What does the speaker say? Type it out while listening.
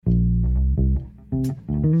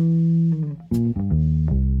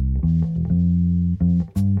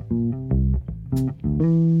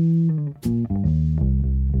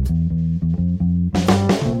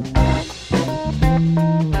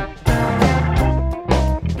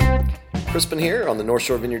Crispin here on the North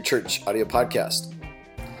Shore Vineyard Church audio podcast.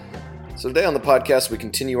 So today on the podcast, we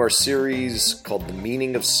continue our series called The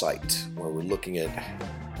Meaning of Sight, where we're looking at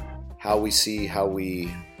how we see, how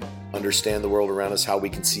we understand the world around us, how we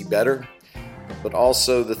can see better, but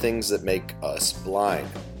also the things that make us blind.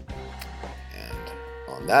 And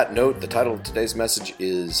on that note, the title of today's message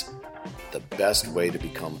is The Best Way to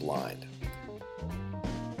Become Blind.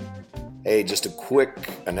 Hey, just a quick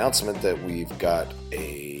announcement that we've got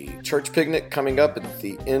a church picnic coming up at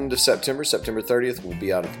the end of September 30th. We'll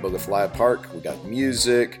be out at the Bogafly Park. We got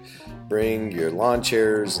music, bring your lawn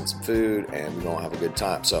chairs and some food, and we're going to have a good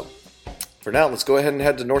time. So for now, let's go ahead and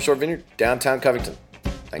head to North Shore Vineyard, downtown Covington.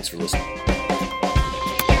 Thanks for listening.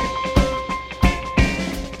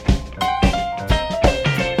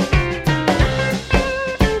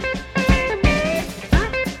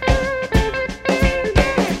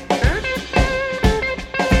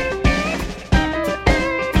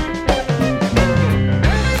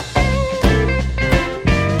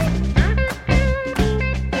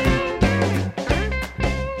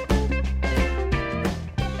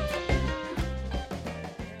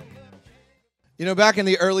 You know, back in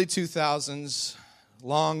the early 2000s,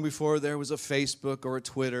 long before there was a Facebook or a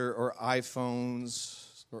Twitter or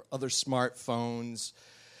iPhones or other smartphones,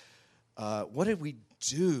 what did we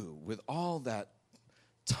do with all that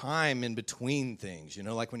time in between things? You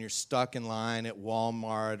know, like when you're stuck in line at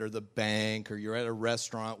Walmart or the bank or you're at a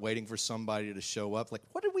restaurant waiting for somebody to show up. Like,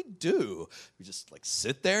 what did we do? We just, like,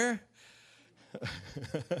 sit there?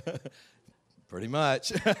 Pretty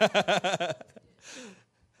much.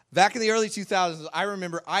 Back in the early 2000s, I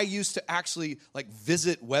remember I used to actually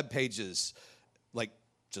visit web pages,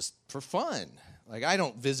 just for fun. I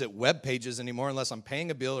don't visit web pages anymore unless I'm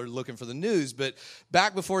paying a bill or looking for the news. But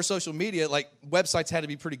back before social media, websites had to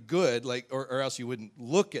be pretty good, or else you wouldn't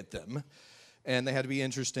look at them, and they had to be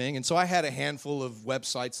interesting. And so I had a handful of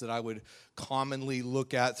websites that I would commonly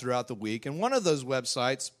look at throughout the week. And one of those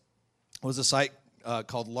websites was a site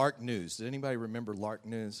called Lark News. Did anybody remember Lark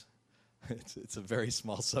News? It's a very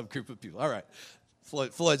small subgroup of people. All right,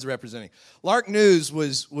 Floyd's representing. Lark News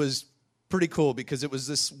was pretty cool because it was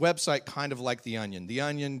this website kind of like The Onion. The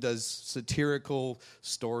Onion does satirical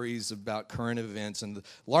stories about current events, and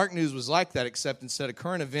Lark News was like that, except instead of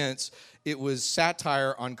current events, it was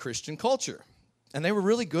satire on Christian culture, and they were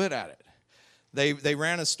really good at it. They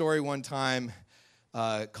ran a story one time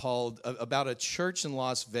called about a church in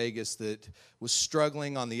Las Vegas that was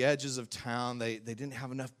struggling on the edges of town. They didn't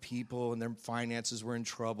have enough people and their finances were in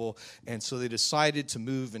trouble, and so they decided to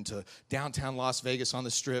move into downtown Las Vegas on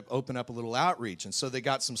the Strip, open up a little outreach. And so they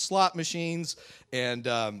got some slot machines, and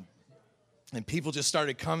people just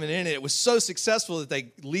started coming in, and it was so successful that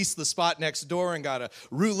they leased the spot next door and got a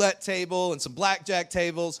roulette table and some blackjack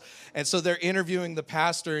tables. And so they're interviewing the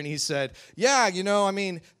pastor, and he said,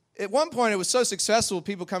 at one point, it was so successful,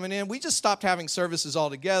 people coming in, we just stopped having services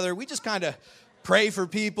altogether. We just kind of pray for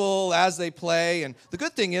people as they play. And the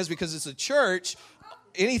good thing is, because it's a church,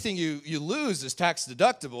 anything you lose is tax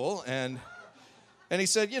deductible. And he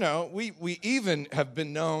said, we even have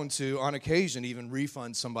been known to, on occasion, even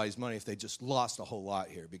refund somebody's money if they just lost a whole lot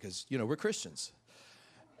here because, we're Christians.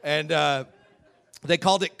 And they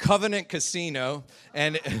called it Covenant Casino,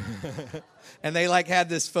 and and they had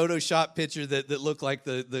this Photoshop picture that looked like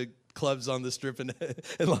the clubs on the Strip in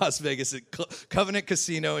Las Vegas, Covenant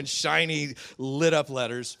Casino in shiny lit up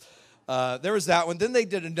letters. There was that one. Then they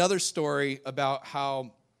did another story about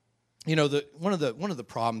how one of the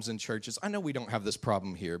problems in churches. I know we don't have this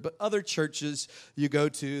problem here, but other churches you go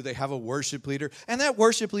to, they have a worship leader, and that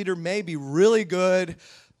worship leader may be really good.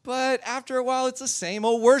 But after a while, it's the same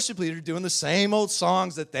old worship leader doing the same old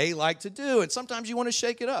songs that they like to do. And sometimes you want to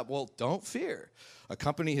shake it up. Well, don't fear. A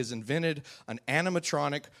company has invented an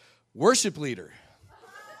animatronic worship leader.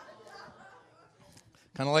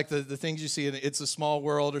 Kind of like the things you see in It's a Small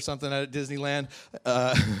World or something at Disneyland.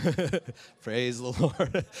 Praise the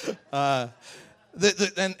Lord.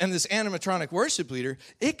 And this animatronic worship leader,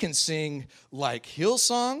 it can sing hill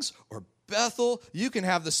songs or Bethel. You can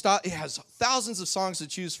have it has thousands of songs to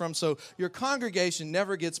choose from, so your congregation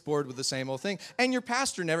never gets bored with the same old thing, and your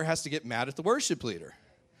pastor never has to get mad at the worship leader,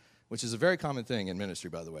 which is a very common thing in ministry,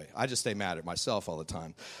 by the way. I just stay mad at myself all the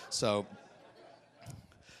time. So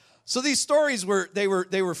these stories were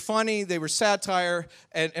funny, they were satire,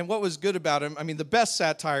 and what was good about them, the best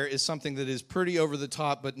satire is something that is pretty over the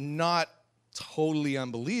top, but not totally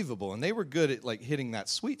unbelievable, and they were good at hitting that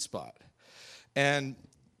sweet spot. And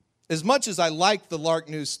as much as I liked the Lark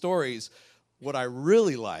News stories, what I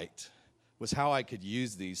really liked was how I could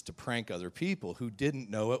use these to prank other people who didn't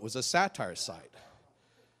know it was a satire site.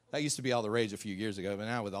 That used to be all the rage a few years ago, but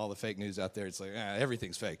now with all the fake news out there, it's like,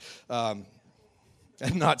 everything's fake. And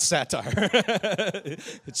not satire.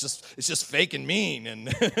 It's just fake and mean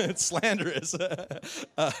and it's slanderous.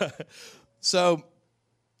 So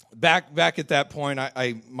back at that point,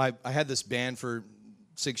 I had this band for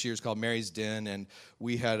 6 years called Mary's Den, and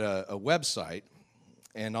we had a website.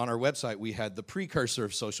 And on our website, we had the precursor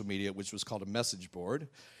of social media, which was called a message board.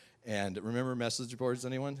 And remember message boards,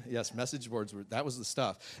 anyone? Yes, message boards, that was the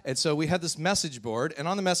stuff. And so we had this message board, and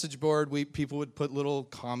on the message board, people would put little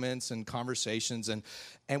comments and conversations. And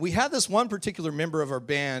we had this one particular member of our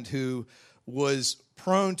band who was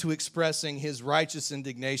prone to expressing his righteous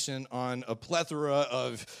indignation on a plethora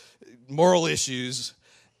of moral issues,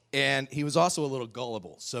 and he was also a little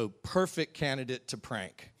gullible, so perfect candidate to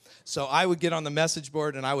prank. So I would get on the message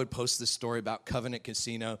board, and I would post this story about Covenant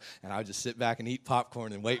Casino, and I would just sit back and eat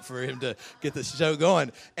popcorn and wait for him to get the show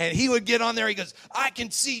going. And he would get on there, he goes, I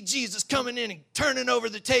can see Jesus coming in and turning over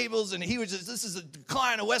the tables, and he was just, this is a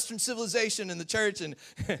decline of Western civilization in the church, and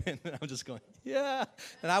I'm just going, yeah.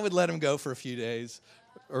 And I would let him go for a few days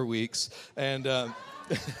or weeks. And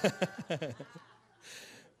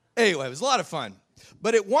anyway, it was a lot of fun.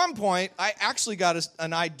 But at one point, I actually got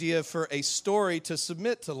an idea for a story to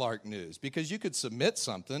submit to Lark News, because you could submit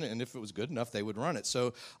something, and if it was good enough, they would run it.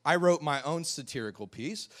 So I wrote my own satirical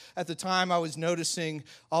piece. At the time, I was noticing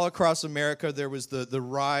all across America there was the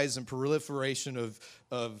rise and proliferation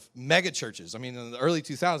of mega churches. I mean, in the early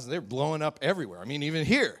 2000s, they were blowing up everywhere. I mean, even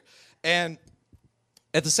here. And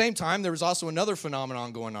at the same time, there was also another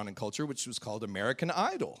phenomenon going on in culture, which was called American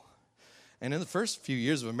Idol. And in the first few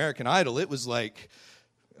years of American Idol, it was like,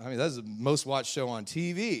 that was the most watched show on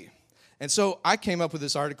TV. And so I came up with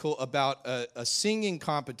this article about a singing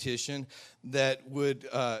competition that would,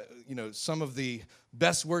 some of the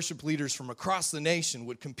best worship leaders from across the nation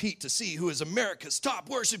would compete to see who is America's top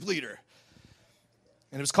worship leader.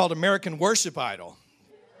 And it was called American Worship Idol.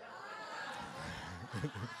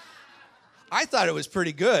 I thought it was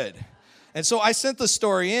pretty good. And so I sent the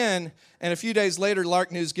story in, and a few days later,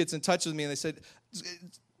 Lark News gets in touch with me, and they said,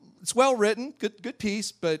 it's well written, good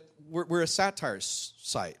piece, but we're a satire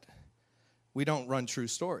site. We don't run true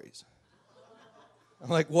stories. I'm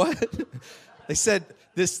like, what? They said,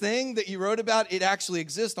 this thing that you wrote about, it actually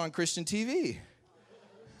exists on Christian TV.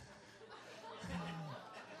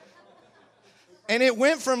 And it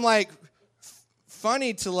went from like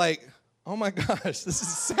funny to like, oh my gosh, this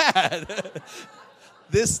is sad.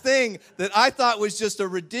 This thing that I thought was just a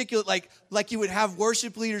ridiculous, like you would have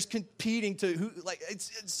worship leaders competing to who, like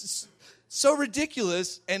it's so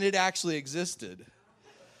ridiculous, and it actually existed.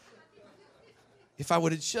 If I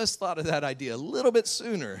would have just thought of that idea a little bit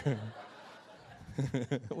sooner,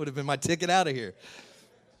 it would have been my ticket out of here.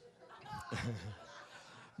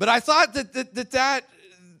 But I thought that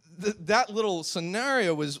little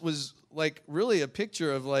scenario was like really a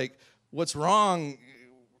picture of like what's wrong.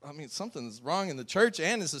 I mean, something's wrong in the church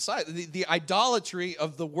and in society. The idolatry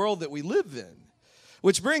of the world that we live in.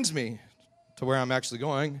 Which brings me to where I'm actually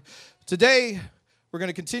going. Today, we're going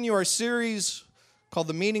to continue our series called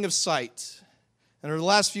The Meaning of Sight. And over the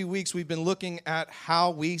last few weeks, we've been looking at how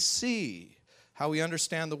we see, how we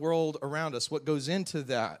understand the world around us, what goes into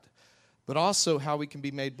that, but also how we can be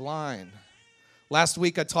made blind. Last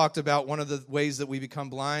week, I talked about one of the ways that we become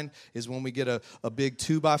blind is when we get a big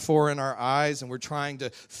 2x4 in our eyes and we're trying to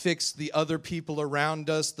fix the other people around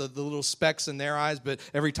us, the little specks in their eyes, but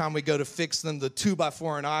every time we go to fix them, the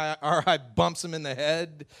 2x4 in our eye bumps them in the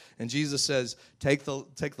head. And Jesus says, take the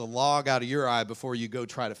log out of your eye before you go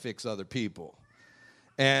try to fix other people.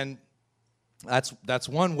 And that's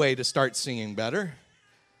one way to start seeing better.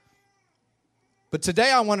 But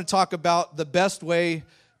today I want to talk about the best way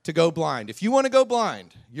to go blind. If you want to go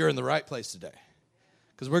blind, you're in the right place today,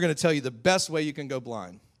 because we're going to tell you the best way you can go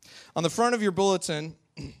blind. On the front of your bulletin,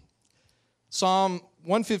 Psalm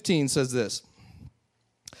 115 says this: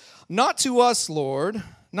 Not to us, Lord,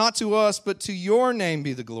 not to us, but to your name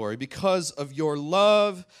be the glory, because of your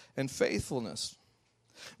love and faithfulness.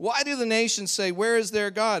 Why do the nations say, where is their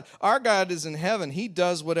God? Our God is in heaven. He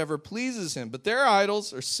does whatever pleases him. But their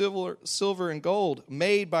idols are silver and gold,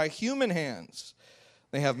 made by human hands.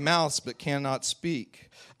 They have mouths but cannot speak,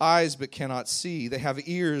 eyes but cannot see. They have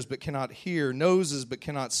ears but cannot hear, noses but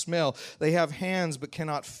cannot smell. They have hands but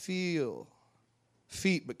cannot feel,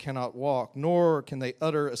 feet but cannot walk, nor can they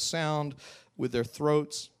utter a sound with their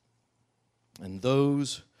throats. And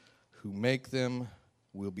those who make them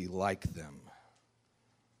will be like them.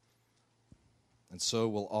 And so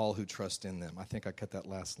will all who trust in them. I think I cut that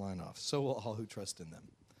last line off. So will all who trust in them.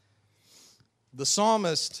 The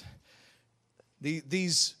psalmist,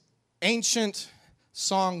 these ancient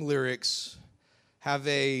song lyrics have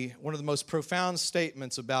one of the most profound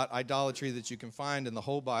statements about idolatry that you can find in the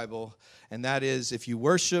whole Bible, and that is, if you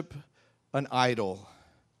worship an idol,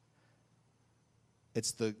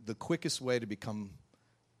 it's the quickest way to become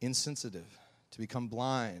insensitive, to become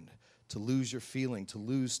blind, to lose your feeling, to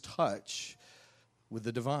lose touch with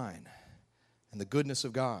the divine and the goodness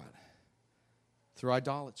of God through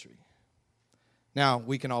idolatry. Now,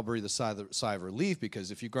 we can all breathe a sigh of relief,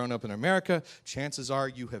 because if you've grown up in America, chances are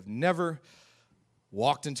you have never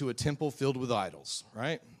walked into a temple filled with idols,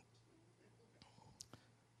 right?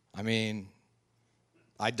 I mean,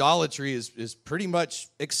 idolatry is pretty much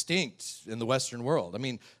extinct in the Western world.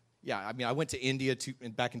 I went to India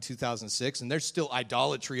back in 2006, and there's still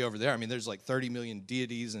idolatry over there. I mean, there's like 30 million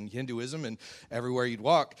deities in Hinduism, and everywhere you'd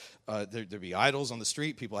walk, there'd be idols on the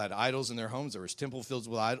street. People had idols in their homes. There was temples filled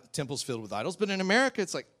with idols. But in America,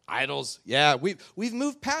 it's like, idols, yeah, we've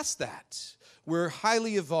moved past that. We're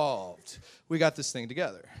highly evolved. We got this thing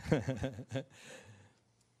together.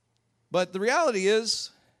 But the reality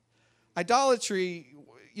is, idolatry,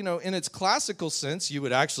 in its classical sense, you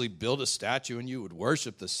would actually build a statue and you would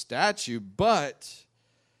worship the statue, but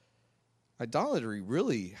idolatry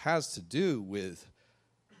really has to do with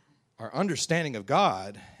our understanding of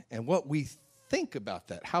God and what we think about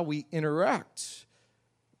that, how we interact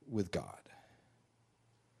with God.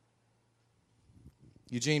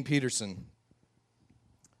 Eugene Peterson,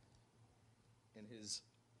 in his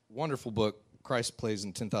wonderful book, Christ Plays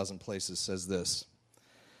in 10,000 Places, says this: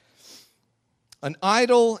 an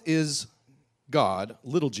idol is God,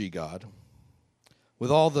 little g God,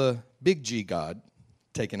 with all the big G God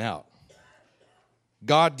taken out.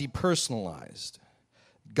 God depersonalized.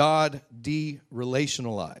 God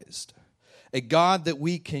de-relationalized. A God that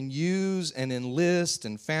we can use and enlist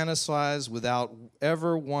and fantasize without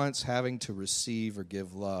ever once having to receive or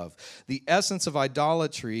give love. The essence of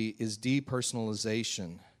idolatry is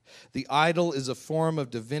depersonalization. The idol is a form of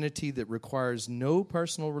divinity that requires no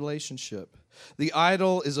personal relationship. The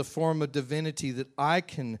idol is a form of divinity that I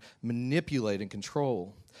can manipulate and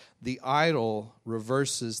control. The idol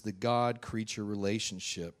reverses the God-creature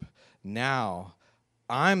relationship. Now,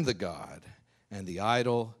 I'm the God, and the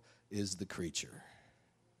idol is the creature.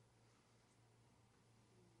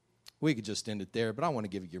 We could just end it there, but I want to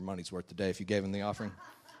give you your money's worth today if you gave him the offering.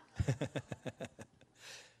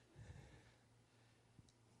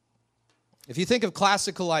 If you think of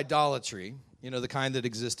classical idolatry, the kind that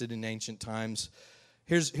existed in ancient times,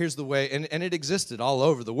 here's the way, and it existed all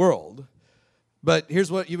over the world, but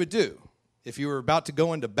here's what you would do. If you were about to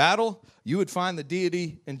go into battle, you would find the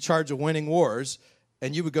deity in charge of winning wars,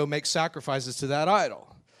 and you would go make sacrifices to that idol.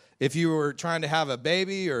 If you were trying to have a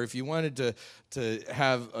baby, or if you wanted to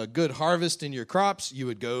have a good harvest in your crops, you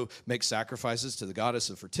would go make sacrifices to the goddess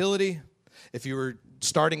of fertility. If you were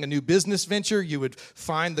starting a new business venture, you would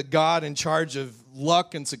find the God in charge of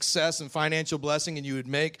luck and success and financial blessing, and you would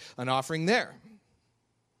make an offering there.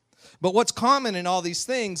 But what's common in all these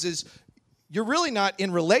things is you're really not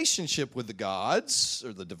in relationship with the gods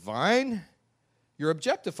or the divine. You're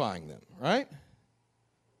objectifying them, right?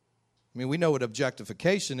 I mean, we know what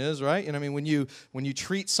objectification is, right? When you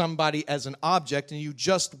treat somebody as an object and you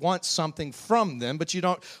just want something from them, but you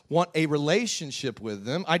don't want a relationship with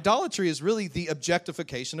them, idolatry is really the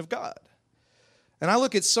objectification of God. And I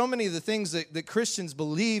look at so many of the things that Christians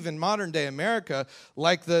believe in modern-day America,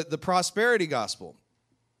 like the prosperity gospel.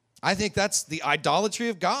 I think that's the idolatry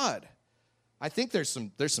of God. I think there's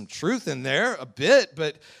some truth in there, a bit,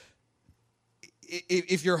 but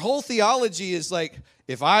if your whole theology is like,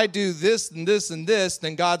 if I do this and this and this,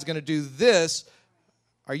 then God's going to do this,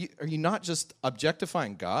 are you not just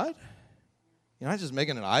objectifying God? You're not just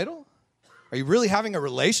making an idol? Are you really having a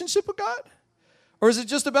relationship with God? Or is it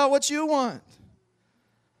just about what you want?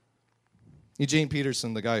 Eugene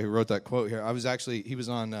Peterson, the guy who wrote that quote here, he was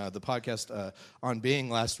on the podcast On Being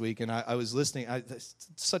last week, and I was listening.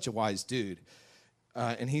 Such a wise dude.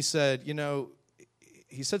 And he said,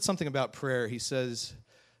 he said something about prayer. He says,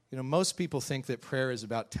 most people think that prayer is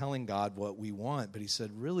about telling God what we want, but he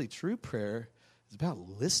said, really, true prayer is about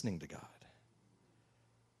listening to God.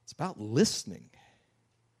 It's about listening.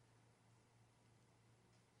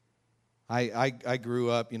 I grew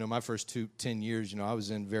up, my first 10 years, I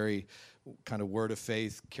was in very kind of word of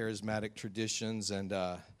faith, charismatic traditions, and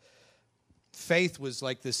faith was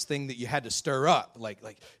like this thing that you had to stir up, like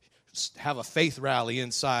have a faith rally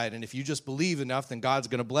inside, and if you just believe enough, then God's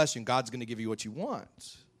going to bless you, and God's going to give you what you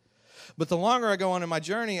want. But the longer I go on in my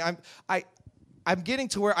journey, I'm getting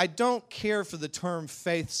to where I don't care for the term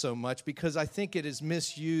faith so much, because I think it is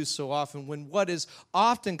misused so often when what is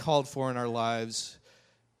often called for in our lives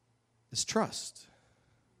is trust.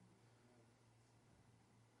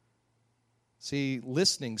 See,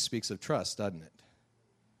 listening speaks of trust, doesn't it?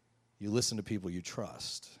 You listen to people you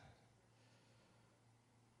trust.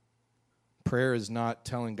 Prayer is not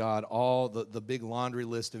telling God all the big laundry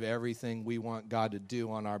list of everything we want God to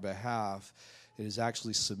do on our behalf. It is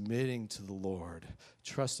actually submitting to the Lord,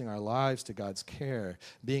 trusting our lives to God's care,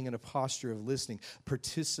 being in a posture of listening,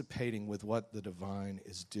 participating with what the divine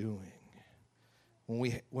is doing.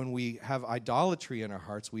 When we have idolatry in our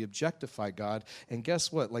hearts, we objectify God. And guess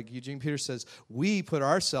what? Like Eugene Peterson says, we put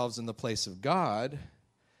ourselves in the place of God,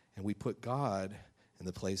 and we put God in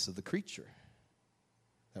the place of the creature.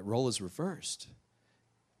 That role is reversed.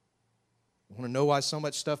 Want to know why so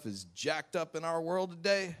much stuff is jacked up in our world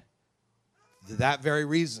today? For that very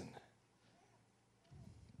reason.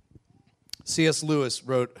 C.S. Lewis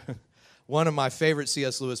wrote one of my favorite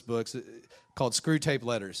C.S. Lewis books called Screwtape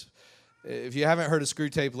Letters. If you haven't heard of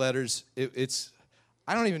Screwtape Letters,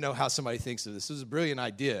 I don't even know how somebody thinks of this. This was a brilliant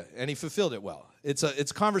idea, and he fulfilled it well. It's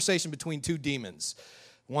a conversation between two demons.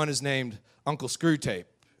 One is named Uncle Screwtape,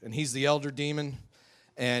 and he's the elder demon,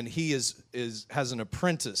 and he has an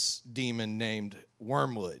apprentice demon named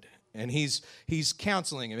Wormwood. And he's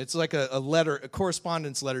counseling him. It's like a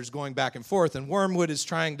correspondence letters going back and forth. And Wormwood is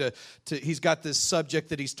trying to he's got this subject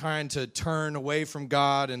that he's trying to turn away from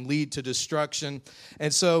God and lead to destruction.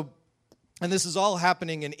 And this is all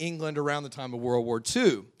happening in England around the time of World War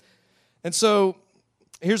II. And so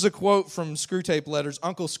here's a quote from Screwtape Letters.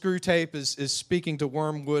 Uncle Screwtape is speaking to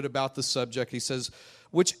Wormwood about the subject. He says,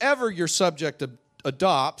 whichever your subject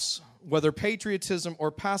adopts, whether patriotism or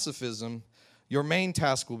pacifism, your main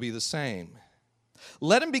task will be the same.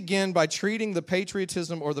 Let him begin by treating the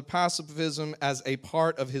patriotism or the pacifism as a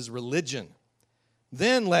part of his religion.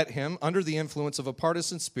 Then let him, under the influence of a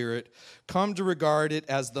partisan spirit, come to regard it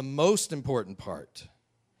as the most important part.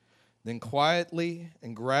 Then quietly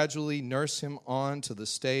and gradually nurse him on to the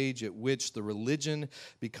stage at which the religion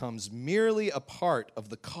becomes merely a part of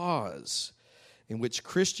the cause, in which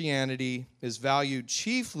Christianity is valued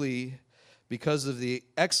chiefly because of the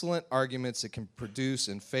excellent arguments it can produce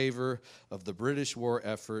in favor of the British war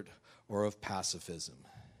effort or of pacifism.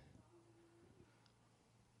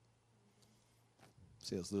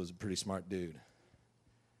 C.S. Lewis is a pretty smart dude.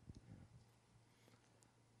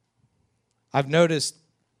 I've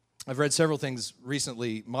read several things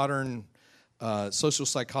recently. Modern social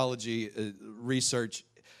psychology research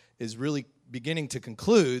is really beginning to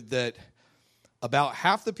conclude that about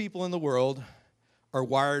half the people in the world are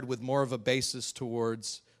wired with more of a basis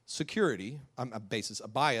towards security, a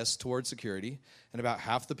bias towards security, and about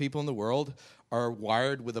half the people in the world are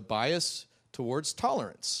wired with a bias towards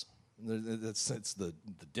tolerance. It's the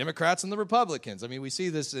Democrats and the Republicans. I mean, we see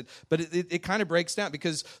this, but it kind of breaks down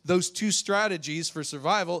because those two strategies for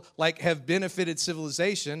survival have benefited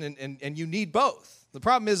civilization, and you need both. The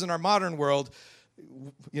problem is in our modern world,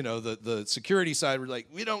 the security side, we're like,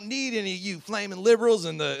 we don't need any of you flaming liberals,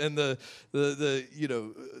 and the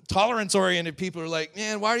tolerance-oriented people are like,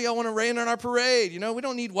 man, why do y'all want to rain on our parade? We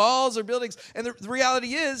don't need walls or buildings. And the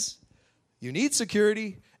reality is, you need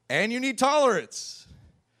security and you need tolerance.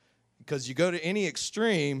 Because you go to any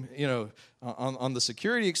extreme, on the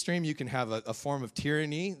security extreme, you can have a form of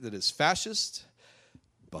tyranny that is fascist.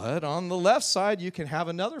 But on the left side, you can have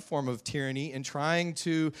another form of tyranny in trying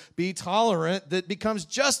to be tolerant that becomes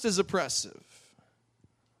just as oppressive.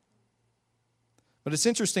 But it's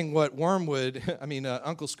interesting what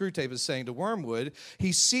Uncle Screwtape is saying to Wormwood.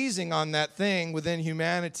 He's seizing on that thing within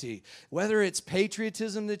humanity. Whether it's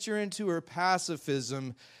patriotism that you're into or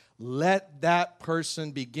pacifism, let that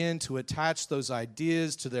person begin to attach those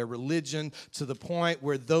ideas to their religion to the point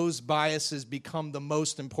where those biases become the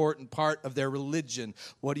most important part of their religion.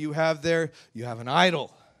 What do you have there? You have an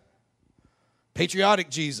idol.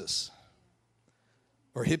 Patriotic Jesus.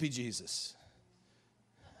 Or hippie Jesus.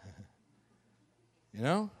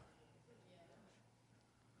 Will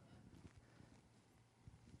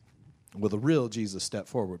the real Jesus step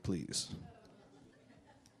forward, please?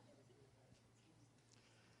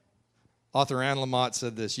 Author Anne Lamott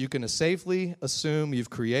said this: you can safely assume you've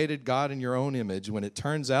created God in your own image when it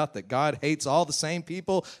turns out that God hates all the same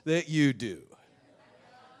people that you do.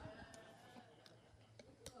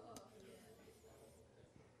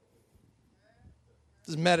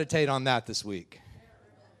 Just meditate on that this week.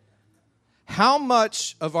 How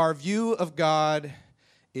much of our view of God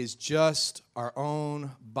is just our own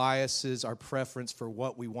biases, our preference for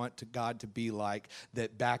what we want God to be like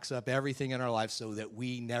that backs up everything in our life so that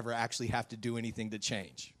we never actually have to do anything to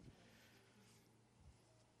change?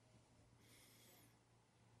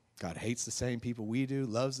 God hates the same people we do,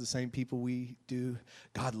 loves the same people we do.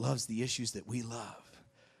 God loves the issues that we love.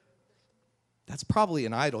 That's probably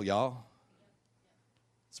an idol, y'all.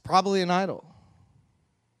 It's probably an idol.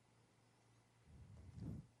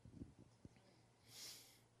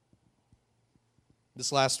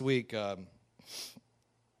 This last week, before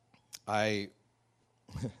I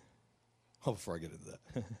get into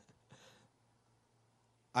that,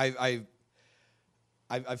 I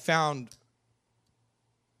found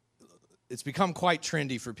it's become quite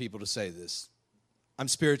trendy for people to say this. I'm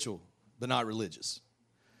spiritual, but not religious.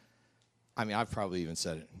 I mean, I've probably even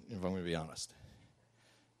said it, if I'm going to be honest.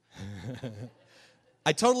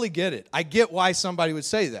 I totally get it. I get why somebody would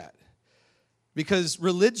say that. Because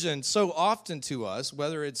religion, so often to us,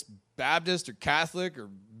 whether it's Baptist or Catholic or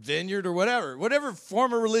Vineyard or whatever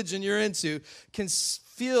form of religion you're into, can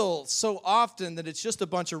feel so often that it's just a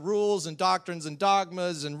bunch of rules and doctrines and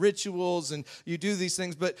dogmas and rituals, and you do these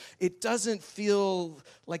things, but it doesn't feel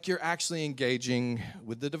like you're actually engaging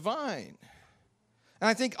with the divine. And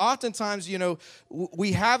I think oftentimes,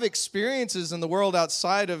 we have experiences in the world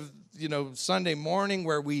outside of, Sunday morning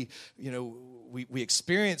where we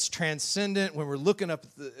experience transcendent when we're looking up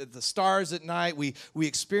at the stars at night. We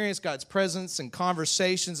experience God's presence and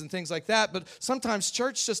conversations and things like that. But sometimes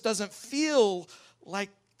church just doesn't feel like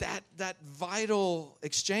that vital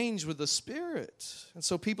exchange with the Spirit. And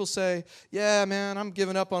so people say, yeah, man, I'm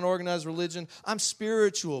giving up on organized religion. I'm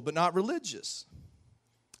spiritual, but not religious.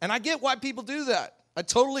 And I get why people do that. I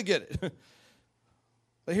totally get it.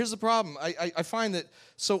 But here's the problem. I find that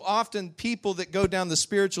so often people that go down the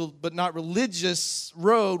spiritual but not religious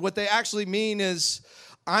road, what they actually mean is,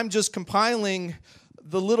 I'm just compiling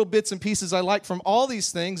the little bits and pieces I like from all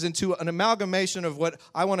these things into an amalgamation of what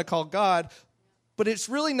I want to call God. But it's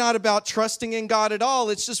really not about trusting in God at all.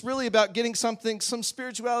 It's just really about getting some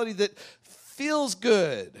spirituality that feels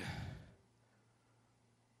good.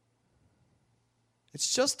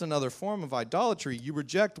 It's just another form of idolatry. You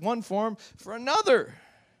reject one form for another.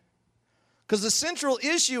 Because the central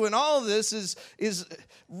issue in all of this is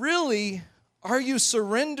really, are you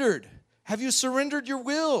surrendered? Have you surrendered your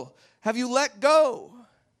will? Have you let go?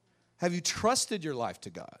 Have you trusted your life to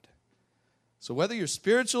God? So whether you're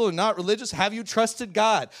spiritual or not religious, have you trusted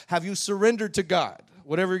God? Have you surrendered to God?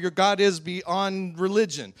 Whatever your God is beyond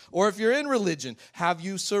religion. Or if you're in religion, have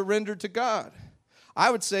you surrendered to God? I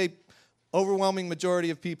would say overwhelming majority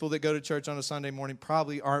of people that go to church on a Sunday morning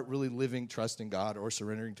probably aren't really living, trusting God or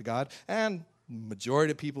surrendering to God. And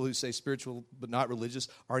majority of people who say spiritual but not religious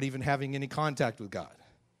aren't even having any contact with God.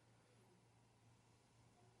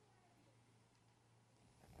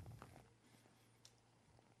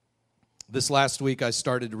 This last week I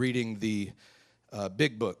started reading the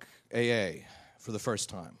big book, AA, for the first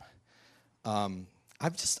time. I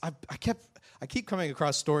keep coming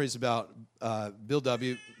across stories about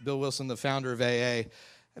Bill Wilson, the founder of AA. A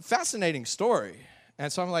fascinating story.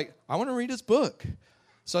 And so I'm like, I want to read his book.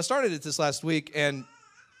 So I started it this last week, and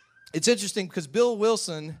it's interesting because Bill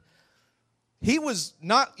Wilson, he was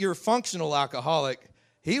not your functional alcoholic.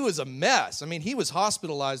 He was a mess. I mean, he was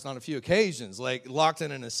hospitalized on a few occasions, like locked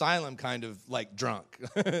in an asylum kind of like drunk.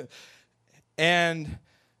 And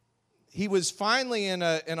he was finally in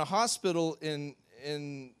a hospital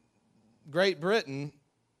in Great Britain,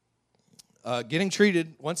 getting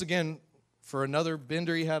treated once again for another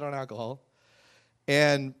bender he had on alcohol,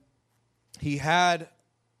 and he had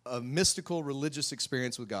a mystical religious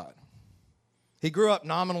experience with God. He grew up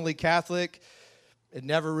nominally Catholic. It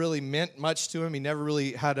never really meant much to him. He never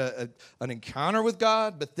really had an encounter with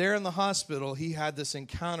God, but there in the hospital, he had this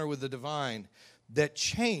encounter with the divine that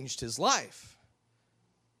changed his life.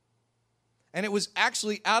 And it was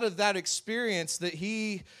actually out of that experience that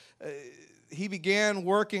he began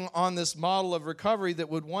working on this model of recovery that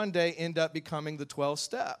would one day end up becoming the 12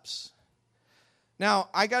 steps. Now,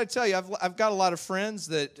 I got to tell you, I've got a lot of friends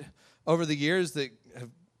that over the years that have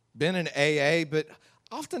been in AA, but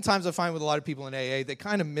oftentimes I find with a lot of people in AA, they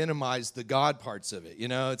kind of minimize the God parts of it.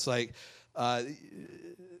 It's like,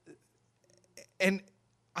 and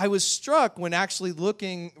I was struck when actually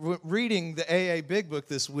reading the AA Big Book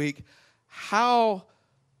this week, how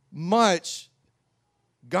much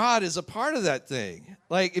God is a part of that thing.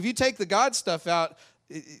 Like, if you take the God stuff out,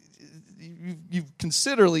 you've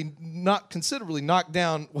considerably knocked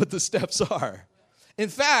down what the steps are. In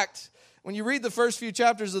fact, when you read the first few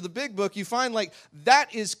chapters of the Big Book, you find like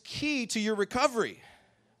that is key to your recovery.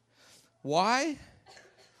 Why?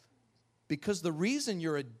 Because the reason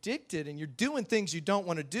you're addicted and you're doing things you don't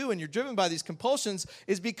want to do and you're driven by these compulsions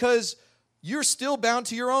is because you're still bound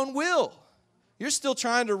to your own will. You're still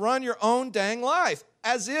trying to run your own dang life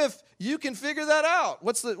as if you can figure that out.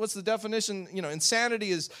 What's the definition? Insanity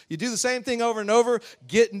is you do the same thing over and over,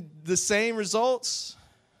 getting the same results.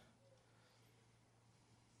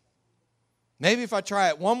 Maybe if I try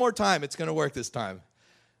it one more time, it's going to work this time.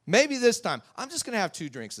 Maybe this time, I'm just going to have 2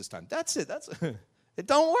 drinks this time. That's it. It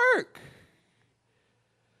don't work.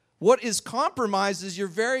 What is compromised is your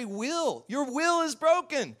very will. Your will is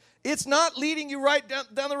broken. It's not leading you right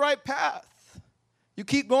down the right path. You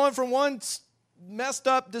keep going from one messed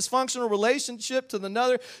up, dysfunctional relationship to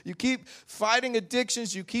another. You keep fighting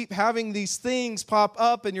addictions. You keep having these things pop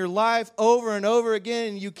up in your life over and over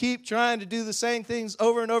again. And you keep trying to do the same things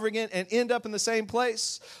over and over again and end up in the same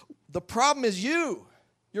place. The problem is your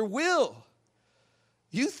will.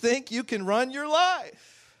 You think you can run your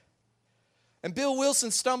life. And Bill Wilson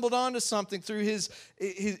stumbled onto something through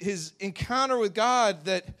his encounter with God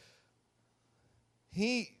that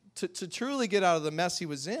to truly get out of the mess he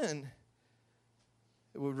was in,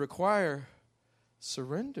 it would require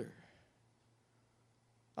surrender.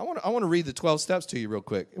 I want to read the 12 steps to you real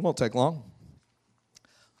quick. It won't take long.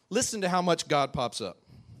 Listen to how much God pops up.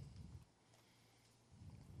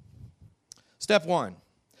 Step 1.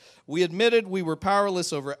 We admitted we were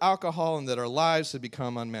powerless over alcohol and that our lives had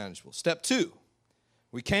become unmanageable. Step 2.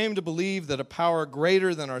 We came to believe that a power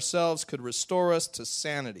greater than ourselves could restore us to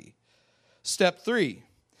sanity. Step 3.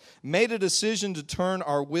 Made a decision to turn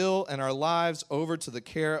our will and our lives over to the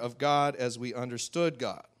care of God as we understood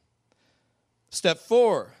God. Step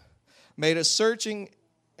 4, made a searching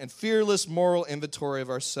and fearless moral inventory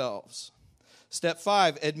of ourselves. Step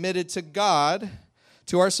 5, admitted to God,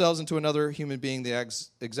 to ourselves, and to another human being the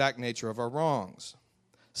exact nature of our wrongs.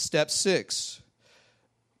 Step 6,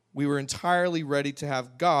 we were entirely ready to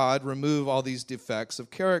have God remove all these defects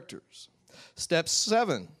of characters. Step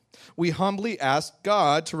 7, we humbly asked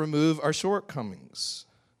God to remove our shortcomings.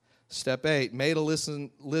 Step 8, made a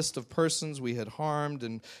list of persons we had harmed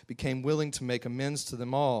and became willing to make amends to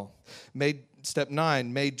them all. Step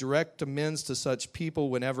 9, made direct amends to such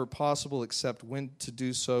people whenever possible, except when to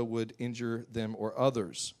do so would injure them or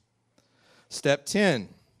others. Step 10,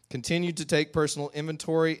 continued to take personal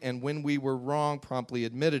inventory, and when we were wrong, promptly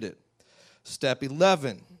admitted it. Step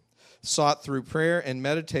 11, sought through prayer and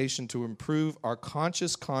meditation to improve our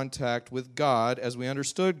conscious contact with God as we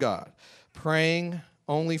understood God, praying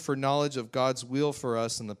only for knowledge of God's will for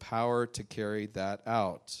us and the power to carry that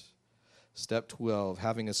out. Step 12,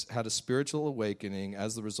 having had a spiritual awakening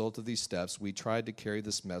as the result of these steps, we tried to carry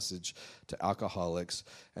this message to alcoholics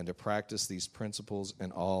and to practice these principles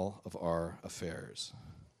in all of our affairs.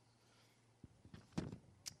 A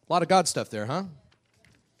lot of God stuff there, huh?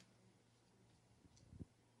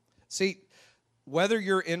 See, whether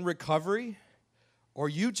you're in recovery or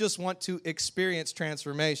you just want to experience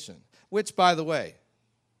transformation, which, by the way,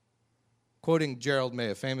 quoting Gerald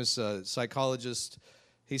May, a famous psychologist,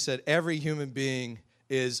 he said, every human being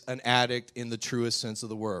is an addict in the truest sense of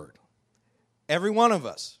the word. Every one of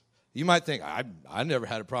us. You might think, I never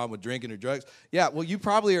had a problem with drinking or drugs. Yeah, well, you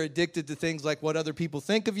probably are addicted to things like what other people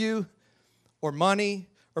think of you, or money,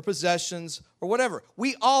 or possessions, or whatever.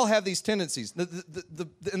 We all have these tendencies.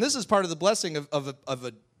 And this is part of the blessing of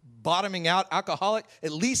a bottoming out alcoholic.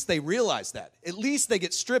 At least they realize that. At least they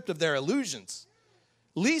get stripped of their illusions.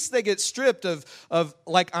 At least they get stripped of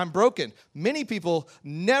like, I'm broken. Many people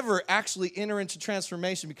never actually enter into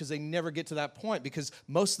transformation because they never get to that point, because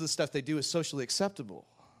most of the stuff they do is socially acceptable.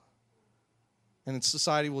 And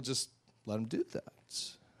society will just let them do that.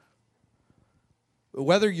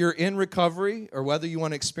 Whether you're in recovery or whether you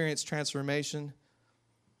want to experience transformation,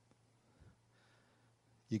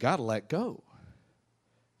 you got to let go.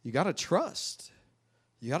 You got to trust.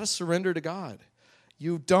 You got to surrender to God.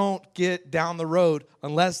 You don't get down the road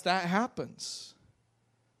unless that happens.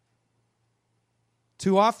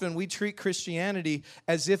 Too often we treat Christianity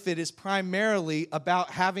as if it is primarily about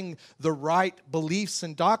having the right beliefs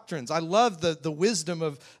and doctrines. I love the wisdom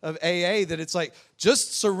of AA, that it's like,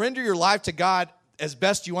 just surrender your life to God as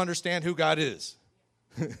best you understand who God is.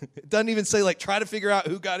 It doesn't even say, like, try to figure out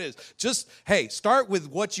who God is. Just, hey, start with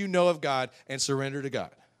what you know of God and surrender to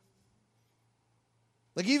God.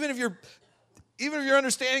 Like, even if your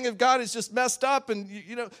understanding of God is just messed up, and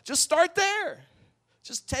just start there.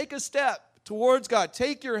 Just take a step towards God.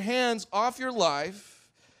 Take your hands off your life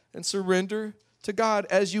and surrender to God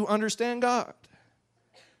as you understand God.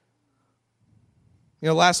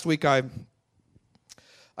 Last week I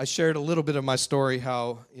shared a little bit of my story,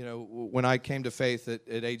 how, when I came to faith at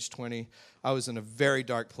age 20, I was in a very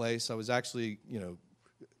dark place. I was actually,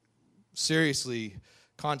 seriously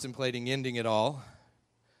contemplating ending it all.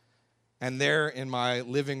 And there in my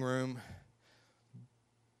living room,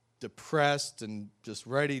 depressed and just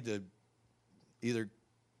ready to either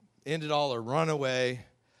end it all or run away,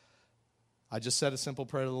 I just said a simple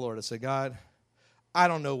prayer to the Lord. I said, God, I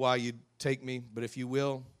don't know why you'd take me, but if you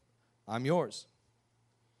will, I'm yours.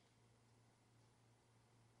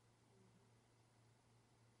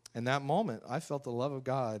 In that moment, I felt the love of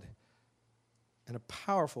God in a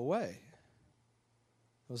powerful way.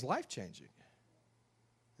 It was life-changing.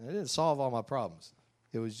 And it didn't solve all my problems.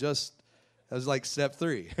 It was like step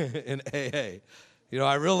 3 in AA.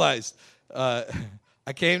 I realized,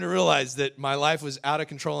 I came to realize that my life was out of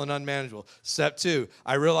control and unmanageable. Step 2,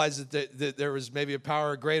 I realized that there was maybe a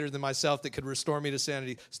power greater than myself that could restore me to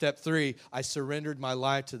sanity. Step 3, I surrendered my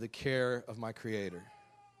life to the care of my Creator,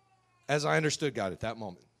 as I understood God at that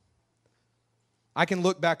moment. I can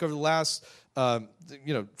look back over the last,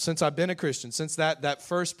 since I've been a Christian, since that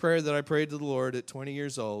first prayer that I prayed to the Lord at 20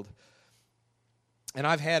 years old, and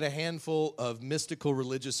I've had a handful of mystical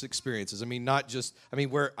religious experiences.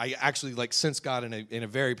 Where I actually sense God in a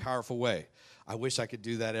very powerful way. I wish I could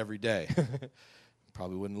do that every day.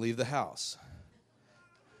 Probably wouldn't leave the house.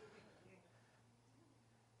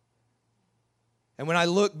 And when I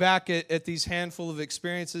look back at these handful of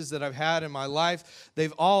experiences that I've had in my life,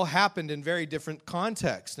 they've all happened in very different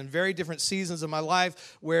contexts and very different seasons of my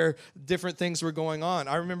life where different things were going on.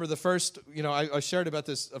 I remember the first, I shared about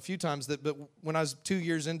this a few times, but when I was 2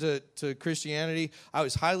 years into Christianity, I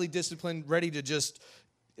was highly disciplined, ready to just,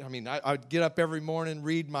 I'd get up every morning,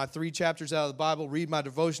 read my 3 chapters out of the Bible, read my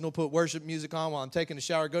devotional, put worship music on while I'm taking a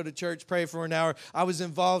shower, go to church, pray for an hour. I was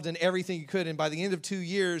involved in everything you could, and by the end of 2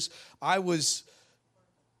 years, I was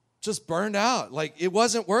just burned out. It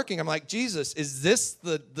wasn't working. I'm like, Jesus, is this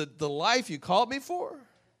the life you called me for?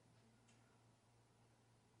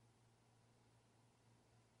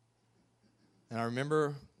 And I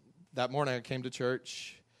remember that morning I came to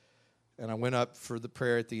church, and I went up for the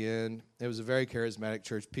prayer at the end. It was a very charismatic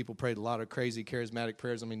church. People prayed a lot of crazy charismatic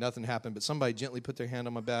prayers. Nothing happened, but somebody gently put their hand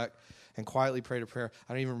on my back and quietly prayed a prayer.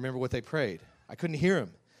 I don't even remember what they prayed. I couldn't hear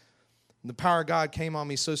them. And the power of God came on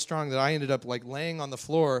me so strong that I ended up laying on the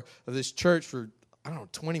floor of this church for,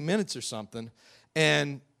 20 minutes or something.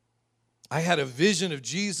 And I had a vision of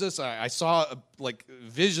Jesus. I saw a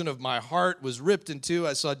vision of my heart was ripped in two.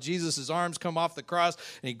 I saw Jesus' arms come off the cross,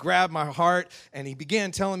 and he grabbed my heart, and he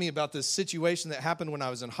began telling me about this situation that happened when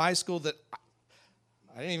I was in high school that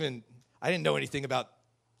I didn't know anything about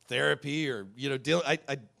therapy or,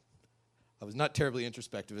 I was not terribly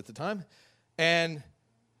introspective at the time. And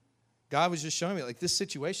God was just showing me, this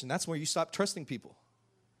situation, that's where you stop trusting people.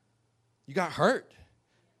 You got hurt.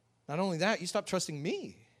 Not only that, you stopped trusting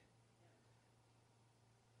me.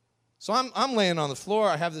 So I'm laying on the floor.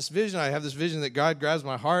 I have this vision. That God grabs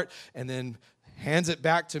my heart and then hands it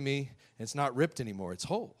back to me, and it's not ripped anymore. It's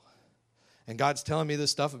whole. And God's telling me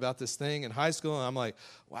this stuff about this thing in high school, and I'm like,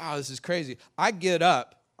 wow, this is crazy. I get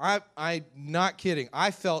up. I'm not kidding.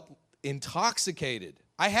 I felt intoxicated.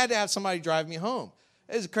 I had to have somebody drive me home.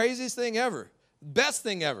 It was the craziest thing ever. Best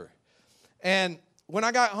thing ever. And when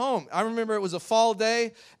I got home, I remember it was a fall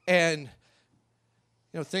day, and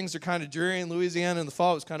things are kind of dreary in Louisiana in the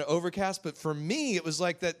fall. It was kind of overcast. But for me, it was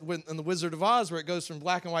like that in The Wizard of Oz, where it goes from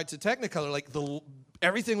black and white to Technicolor.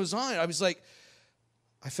 Everything was on. I was I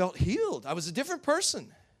felt healed. I was a different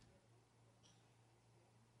person.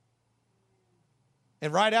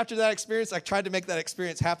 And right after that experience, I tried to make that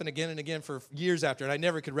experience happen again and again for years after, and I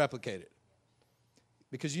never could replicate it.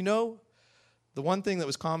 Because the one thing that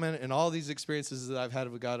was common in all these experiences that I've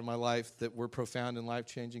had with God in my life that were profound and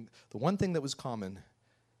life-changing, the one thing that was common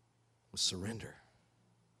was surrender.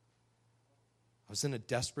 I was in a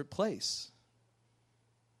desperate place.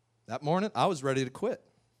 That morning, I was ready to quit.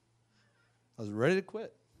 I was ready to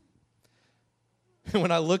quit. And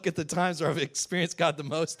when I look at the times where I've experienced God the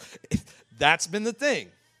most, that's been the thing.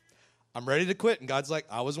 I'm ready to quit. And God's like,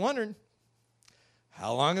 I was wondering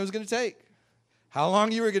how long it was going to take. How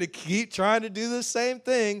long you were going to keep trying to do the same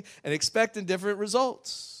thing and expecting different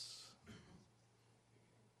results.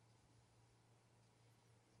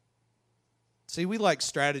 See, we like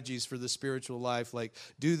strategies for the spiritual life,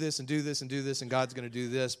 do this and do this and do this, and God's going to do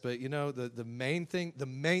this. But the main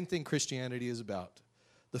thing Christianity is about,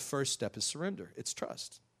 the first step is surrender. It's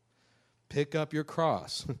trust. Pick up your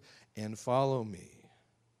cross and follow me.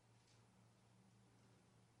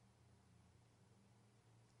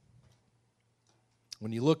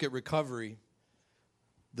 When you look at recovery,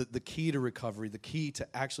 the key to recovery, the key to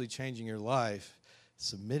actually changing your life,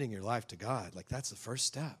 submitting your life to God, that's the first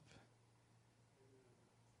step.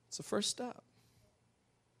 It's the first step.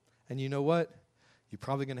 And you know what? You're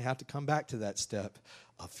probably going to have to come back to that step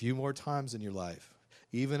a few more times in your life.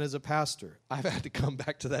 Even as a pastor, I've had to come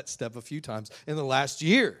back to that step a few times in the last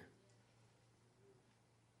year.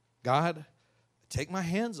 God, take my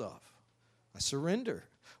hands off. I surrender.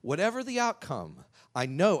 Whatever the outcome, I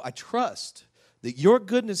know, I trust that your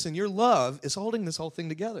goodness and your love is holding this whole thing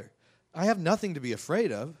together. I have nothing to be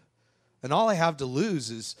afraid of, and all I have to lose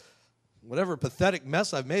is whatever pathetic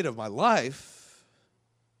mess I've made of my life.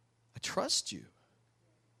 I trust you.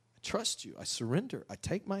 I trust you. I surrender. I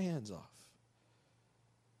take my hands off.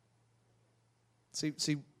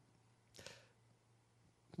 See,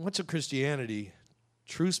 much of Christianity,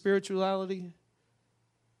 true spirituality,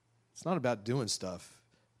 it's not about doing stuff.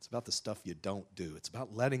 It's about the stuff you don't do. It's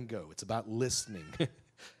about letting go. It's about listening.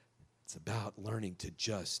 It's about learning to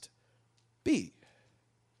just be.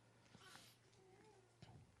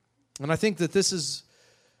 And I think that this is,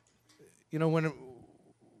 when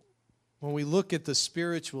we look at the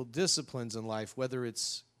spiritual disciplines in life, whether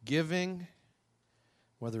it's giving,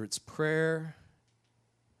 whether it's prayer,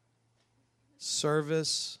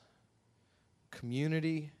 service,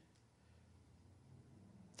 community,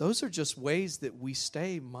 those are just ways that we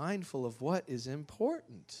stay mindful of what is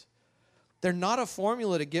important. They're not a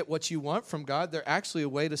formula to get what you want from God. They're actually a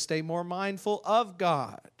way to stay more mindful of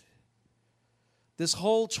God. This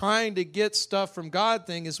whole trying to get stuff from God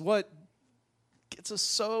thing is what gets us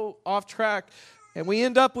so off track. And we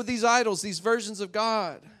end up with these idols, these versions of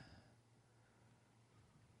God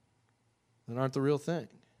that aren't the real thing.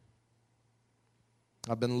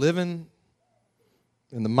 I've been living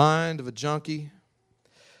in the mind of a junkie,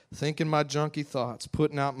 thinking my junkie thoughts,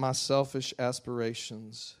 putting out my selfish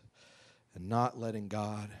aspirations, and not letting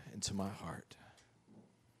God into my heart.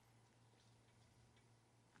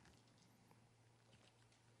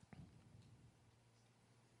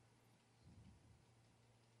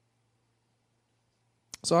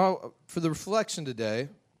 So for the reflection today,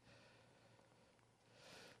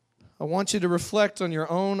 I want you to reflect on your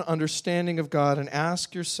own understanding of God and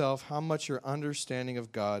ask yourself how much your understanding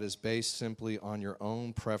of God is based simply on your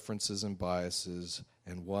own preferences and biases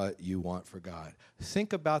and what you want for God.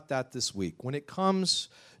 Think about that this week. When it comes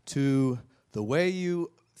to the way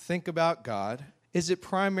you think about God, is it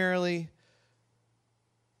primarily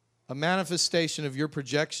a manifestation of your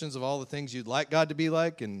projections of all the things you'd like God to be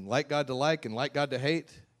like God to like and like God to hate?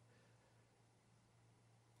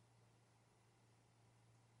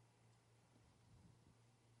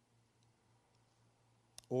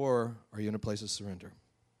 Or are you in a place of surrender?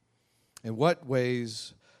 In what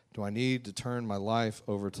ways do I need to turn my life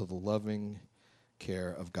over to the loving care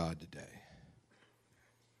of God today?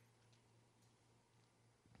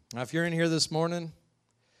 Now, if you're in here this morning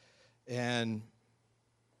and,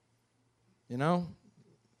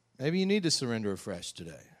 maybe you need to surrender afresh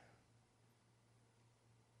today.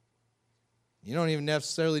 You don't even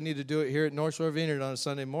necessarily need to do it here at North Shore Vineyard on a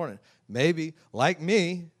Sunday morning. Maybe, like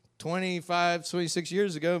me, 25, 26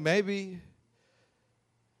 years ago, maybe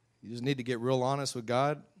you just need to get real honest with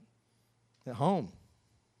God at home.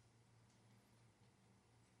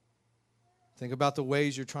 Think about the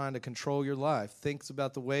ways you're trying to control your life. Think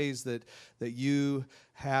about the ways that you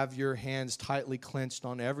have your hands tightly clenched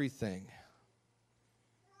on everything.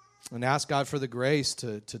 And ask God for the grace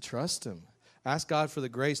to trust Him. Ask God for the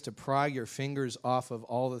grace to pry your fingers off of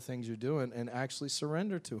all the things you're doing and actually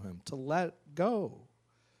surrender to Him, to let go.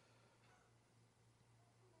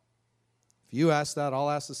 If you ask that, I'll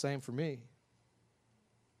ask the same for me.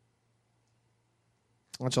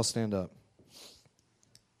 Why don't y'all stand up?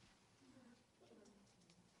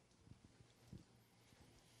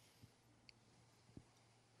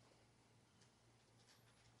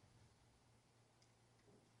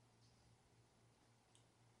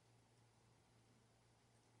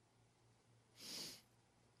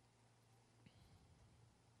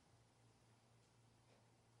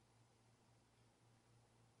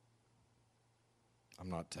 I'm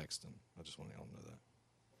not texting. I just want y'all to know that.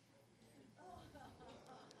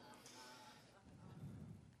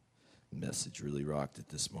 Message really rocked it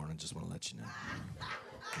this morning. Just want to let you know.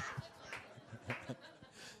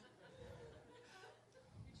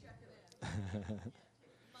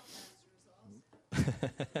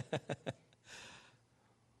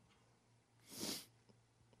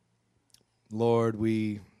 Lord,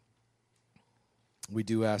 we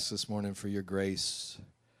do ask this morning for your grace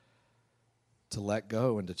to let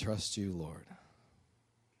go and to trust you, Lord.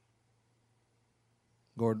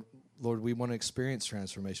 Lord, we want to experience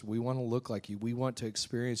transformation. We want to look like you. We want to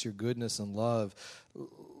experience your goodness and love.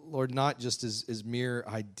 Lord, not just as mere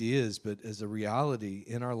ideas, but as a reality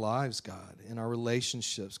in our lives, God, in our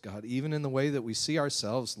relationships, God, even in the way that we see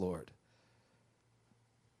ourselves, Lord.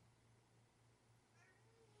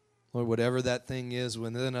 Lord, whatever that thing is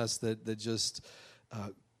within us that just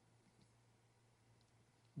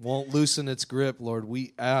won't loosen its grip, Lord,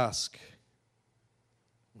 we ask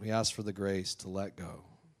for the grace to let go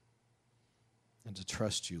and to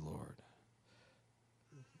trust you, Lord.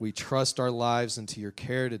 We trust our lives into your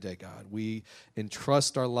care today, God. We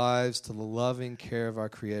entrust our lives to the loving care of our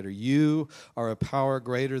Creator. You are a power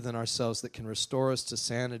greater than ourselves that can restore us to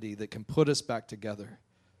sanity, that can put us back together.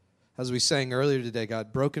 As we sang earlier today,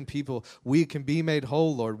 God, broken people, we can be made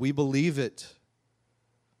whole, Lord. We believe it.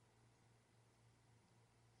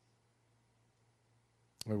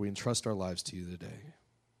 Lord, we entrust our lives to you today.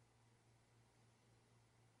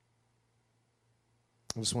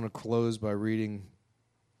 I just want to close by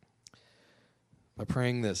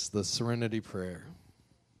praying this, the serenity prayer.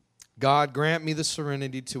 God, grant me the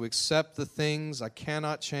serenity to accept the things I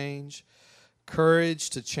cannot change,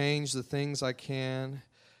 courage to change the things I can,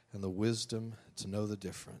 and the wisdom to know the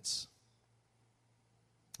difference.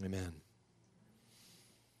 Amen.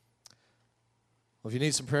 Well, if you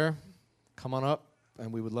need some prayer, come on up,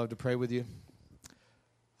 and we would love to pray with you.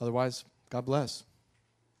 Otherwise, God bless.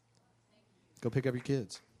 Go pick up your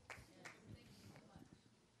kids.